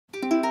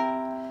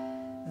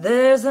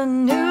There's a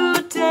new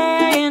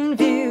day in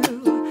view.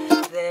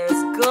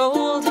 There's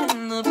gold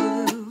in the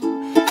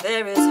blue.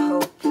 There is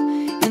hope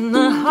in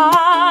the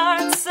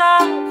hearts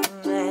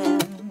of men.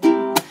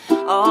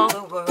 All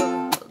the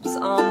world's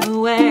on the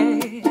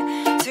way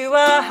to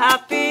a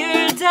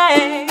happier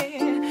day,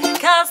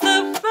 'cause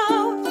the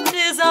road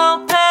is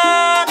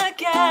open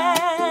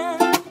again.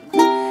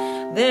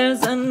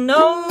 There's a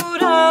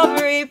note of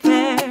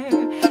repair.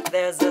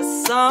 There's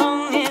a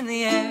song in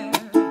the air.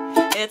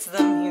 It's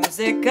the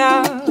music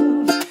of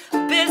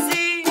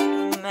busy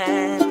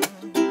men.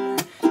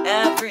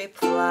 Every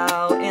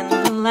plow in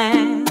the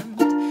land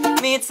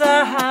meets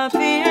a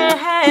happier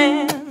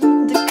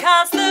hand,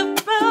 'cause the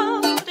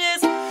road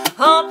is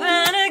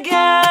open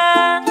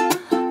again.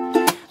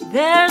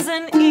 There's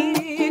an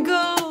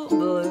eagle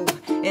blue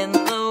in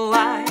the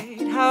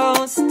White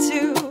House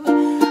too,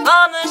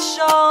 on the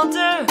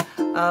shoulder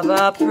of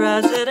our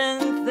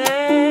president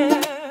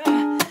there,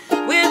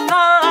 with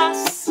a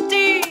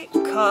lusty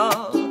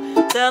call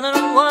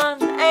telling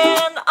one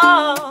and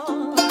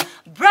all,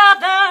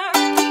 brother,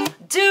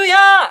 do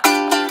your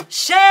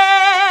share.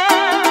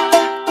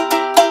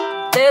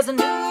 There's a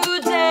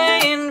new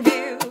day in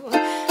view.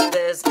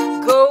 There's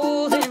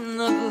gold in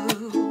the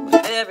blue.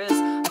 There is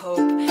hope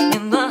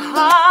in the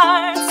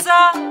hearts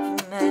of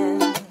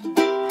men.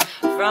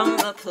 From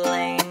the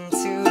plain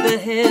to the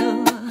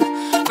hill,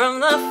 from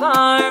the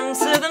farm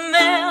to the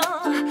mill,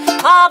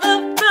 all the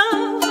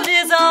road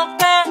is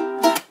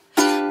open.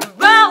 The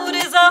road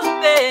is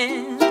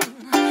open.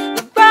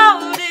 The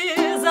road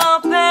is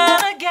open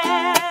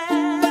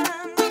again.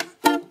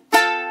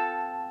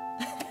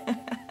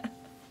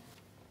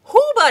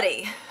 Whoo,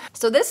 buddy!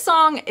 So this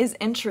song is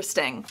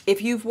interesting.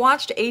 If you've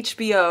watched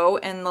HBO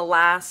in the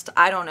last,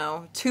 I don't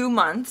know, 2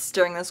 months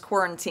during this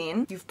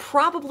quarantine, you've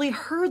probably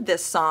heard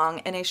this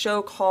song in a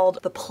show called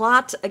The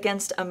Plot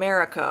Against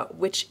America,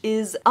 which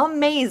is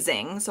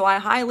amazing, so I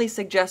highly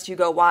suggest you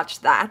go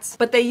watch that.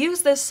 But they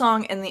use this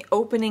song in the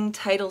opening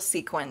title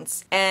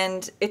sequence,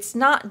 and it's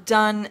not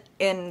done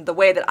in the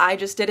way that I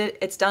just did it.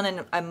 It's done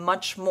in a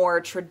much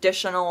more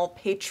traditional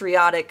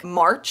patriotic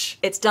march.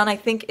 It's done, I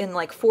think, in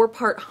like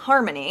 4-part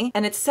harmony,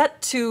 and it's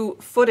set to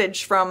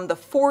footage from the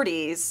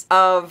 40s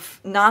of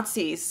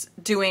Nazis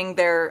doing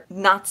their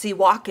Nazi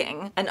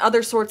walking and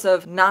other sorts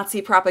of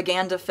Nazi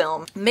propaganda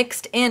film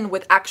mixed in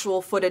with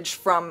actual footage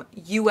from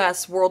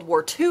US World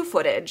War II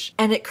footage,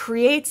 and it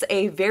creates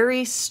a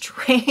very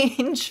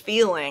strange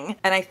feeling,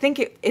 and I think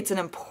it's an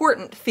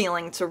important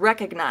feeling to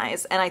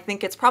recognize, and I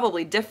think it's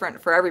probably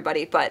different for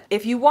everybody, but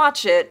if you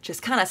watch it,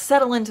 just kind of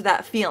settle into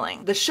that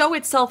feeling. The show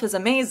itself is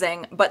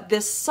amazing, but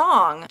this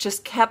song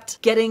just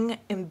kept getting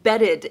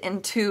embedded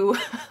into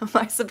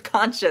my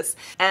subconscious,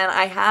 and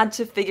I had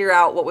to figure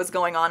out what was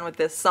going on with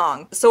this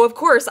song. So of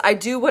course I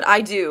do what I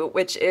do,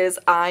 which is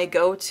I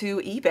go to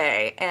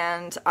eBay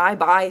and I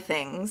buy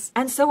things,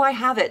 and so I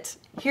have it.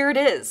 Here it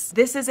is.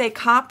 This is a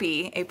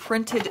copy, a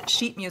printed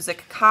sheet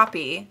music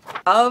copy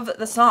of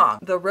the song,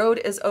 The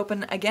Road is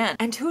Open Again.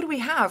 And who do we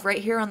have right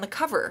here on the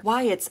cover?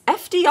 Why, it's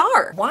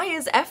FDR. Why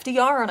is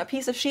FDR on a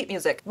piece of sheet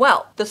music?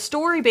 Well, the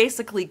story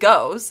basically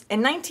goes,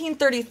 in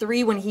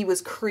 1933, when he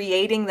was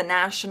creating the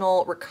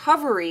National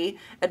Recovery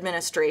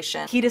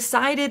Administration, he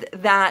decided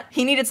that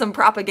he needed some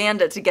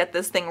propaganda to get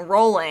this thing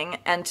rolling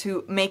and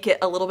to make it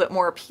a little bit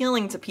more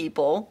appealing to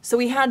people. So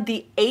he had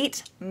the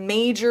 8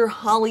 major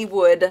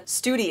Hollywood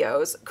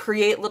studios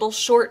create little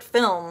short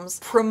films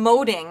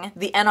promoting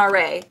the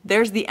NRA.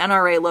 There's the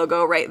NRA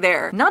logo right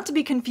there. Not to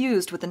be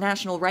confused with the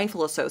National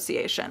Rifle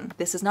Association.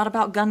 This is not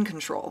about gun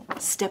control.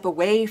 Step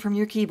away from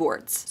your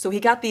keyboards. So he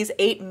got these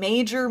 8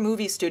 major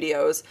movie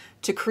studios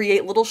to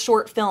create little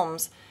short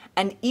films,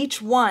 and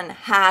each one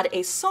had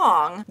a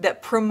song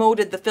that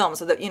promoted the film,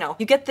 so that, you know,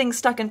 you get things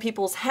stuck in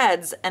people's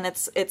heads and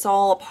it's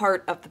all a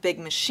part of the big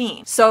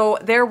machine. So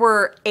there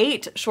were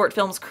 8 short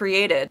films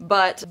created,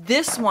 but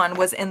this one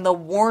was in the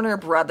Warner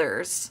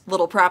Brothers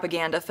little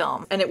propaganda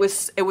film, and it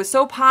was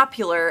so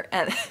popular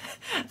and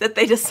that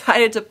they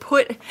decided to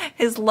put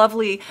his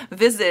lovely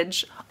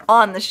visage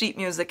on the sheet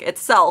music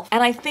itself.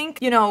 And I think,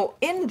 you know,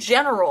 in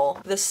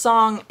general, the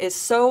song is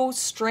so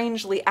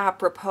strangely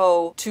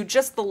apropos to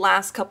just the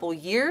last couple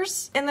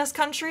years in this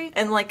country,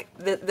 and like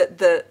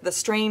the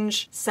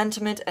strange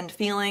sentiment and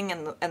feeling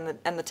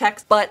and the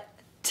text. But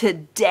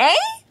today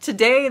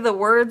the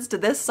words to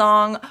this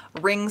song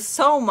ring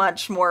so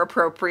much more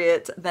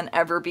appropriate than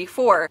ever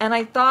before. And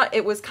I thought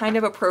it was kind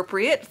of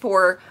appropriate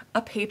for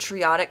a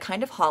patriotic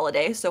kind of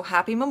holiday, so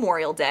happy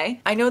Memorial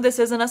Day. I know this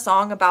isn't a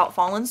song about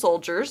fallen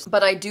soldiers,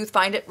 but I do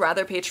find it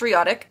rather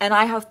patriotic, and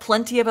I have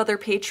plenty of other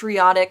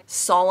patriotic,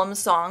 solemn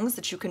songs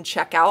that you can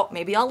check out.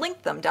 Maybe I'll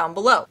link them down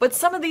below. But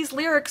some of these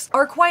lyrics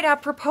are quite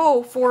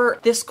apropos for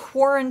this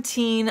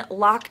quarantine,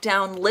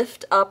 lockdown,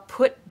 lift up,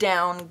 put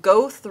down,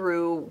 go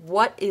through,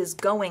 what is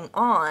going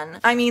on.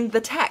 I mean,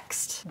 the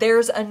text.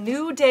 There's a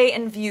new day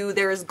in view,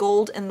 there is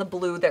gold in the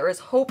blue, there is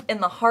hope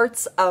in the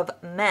hearts of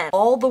men.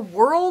 All the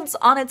world's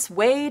on its its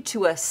way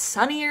to a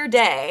sunnier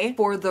day,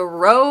 for the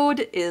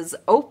road is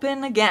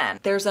open again.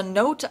 There's a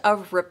note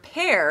of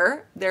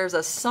repair, there's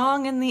a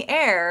song in the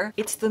air,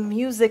 it's the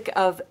music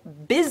of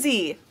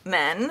busy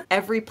men.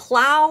 Every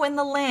plow in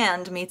the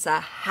land meets a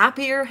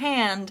happier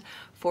hand,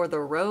 for the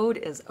road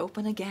is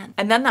open again.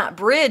 And then that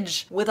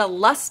bridge with a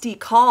lusty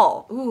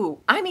call. Ooh,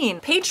 I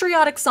mean,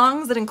 patriotic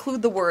songs that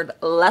include the word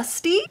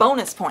lusty,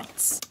 bonus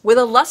points. With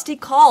a lusty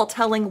call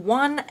telling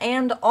one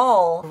and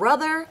all,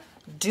 brother,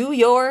 do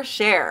your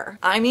share.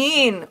 I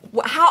mean,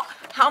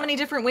 how many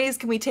different ways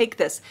can we take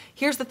this?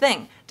 Here's the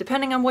thing,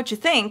 depending on what you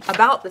think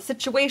about the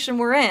situation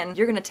we're in,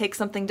 you're gonna take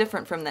something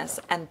different from this.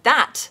 And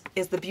that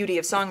is the beauty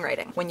of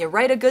songwriting. When you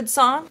write a good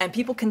song and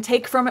people can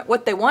take from it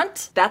what they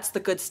want, that's the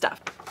good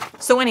stuff.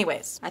 So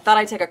anyways, I thought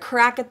I'd take a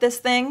crack at this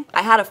thing.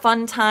 I had a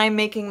fun time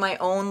making my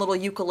own little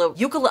ukulele.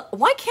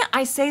 Why can't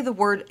I say the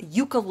word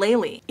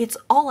ukulele? It's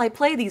all I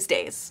play these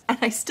days, and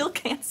I still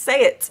can't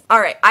say it. All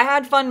right, I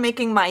had fun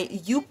making my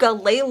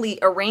ukulele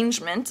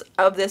arrangement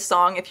of this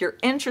song. If you're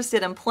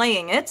interested in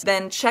playing it,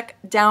 then check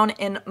down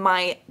in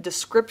my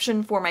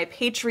description for my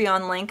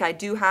Patreon link. I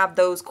do have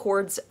those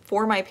chords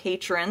for my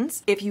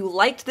patrons. If you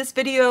liked this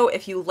video,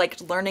 if you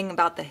liked learning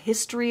about the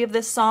history of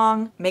this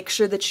song, make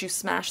sure that you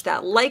smash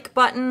that like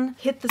button,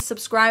 hit the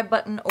subscribe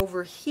button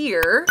over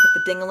here,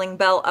 hit the ding-a-ling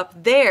bell up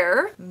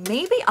there.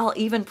 Maybe I'll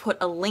even put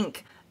a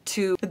link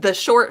to the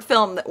short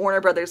film that Warner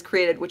Brothers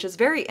created, which is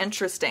very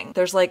interesting.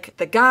 There's like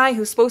the guy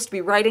who's supposed to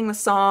be writing the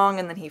song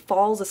and then he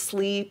falls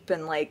asleep,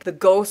 and like the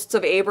ghosts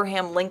of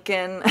Abraham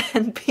Lincoln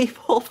and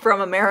people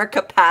from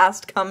America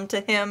past come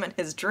to him in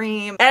his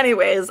dream.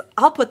 Anyways,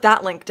 I'll put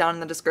that link down in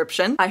the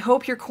description. I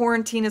hope your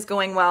quarantine is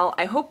going well.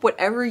 I hope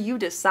whatever you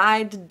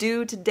decide to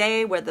do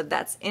today, whether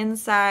that's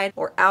inside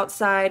or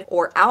outside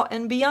or out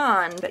and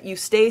beyond, that you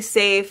stay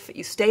safe,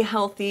 you stay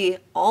healthy,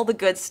 all the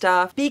good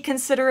stuff. Be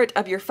considerate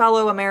of your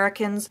fellow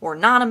Americans or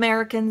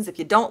non-Americans if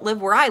you don't live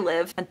where I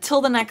live.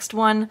 Until the next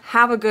one,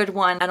 have a good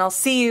one, and I'll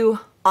see you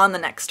on the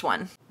next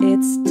one.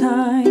 It's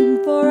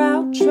time for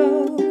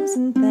outros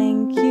and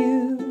thank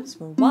yous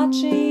for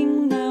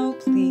watching. Now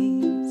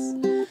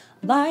please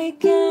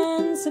like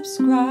and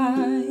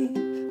subscribe.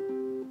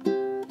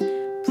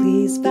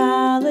 Please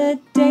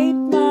validate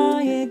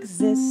my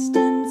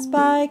existence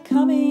by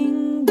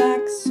coming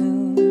back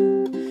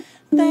soon.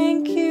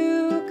 Thank you.